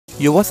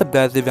Yo, what's up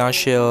guys,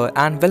 Divyansh here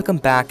and welcome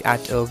back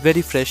at a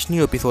very fresh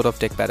new episode of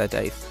Tech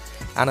Paradise.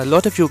 And a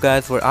lot of you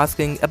guys were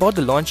asking about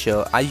the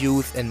launcher I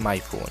use in my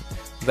phone.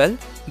 Well,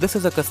 this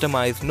is a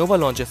customized Nova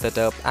launcher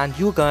setup and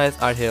you guys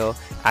are here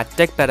at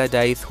Tech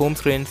Paradise home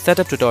screen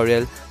setup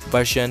tutorial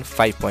version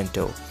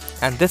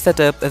 5.0. And this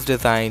setup is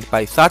designed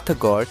by Sarthak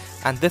Gaur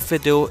and this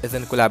video is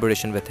in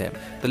collaboration with him.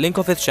 The link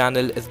of his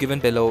channel is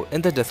given below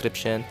in the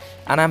description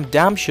and I'm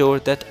damn sure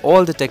that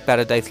all the Tech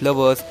Paradise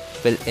lovers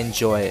will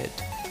enjoy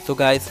it. So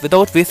guys,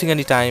 without wasting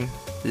any time,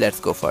 let's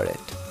go for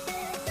it.